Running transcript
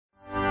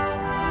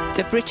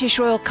The British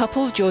royal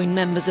couple joined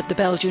members of the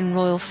Belgian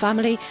royal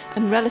family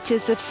and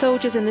relatives of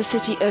soldiers in the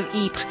city of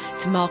Ypres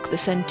to mark the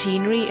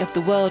centenary of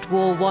the World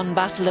War I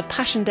Battle of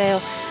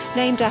Passchendaele,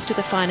 named after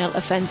the final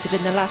offensive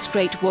in the last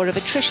great war of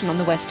attrition on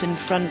the Western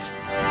Front.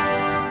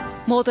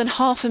 More than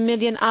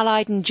 500,000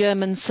 Allied and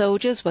German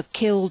soldiers were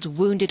killed,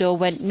 wounded or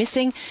went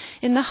missing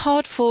in the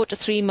hard-fought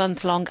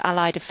 3-month-long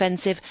Allied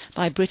offensive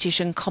by British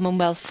and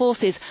Commonwealth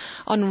forces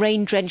on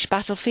rain-drenched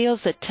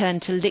battlefields that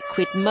turned to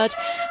liquid mud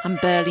and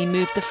barely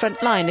moved the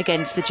front line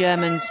against the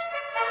Germans.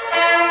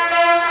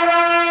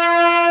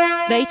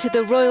 Later,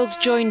 the royals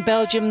joined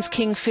Belgium's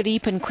King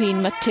Philippe and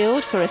Queen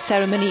Mathilde for a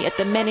ceremony at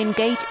the Menin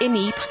Gate in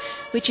Ypres,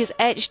 which is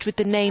etched with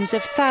the names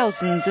of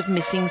thousands of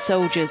missing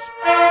soldiers.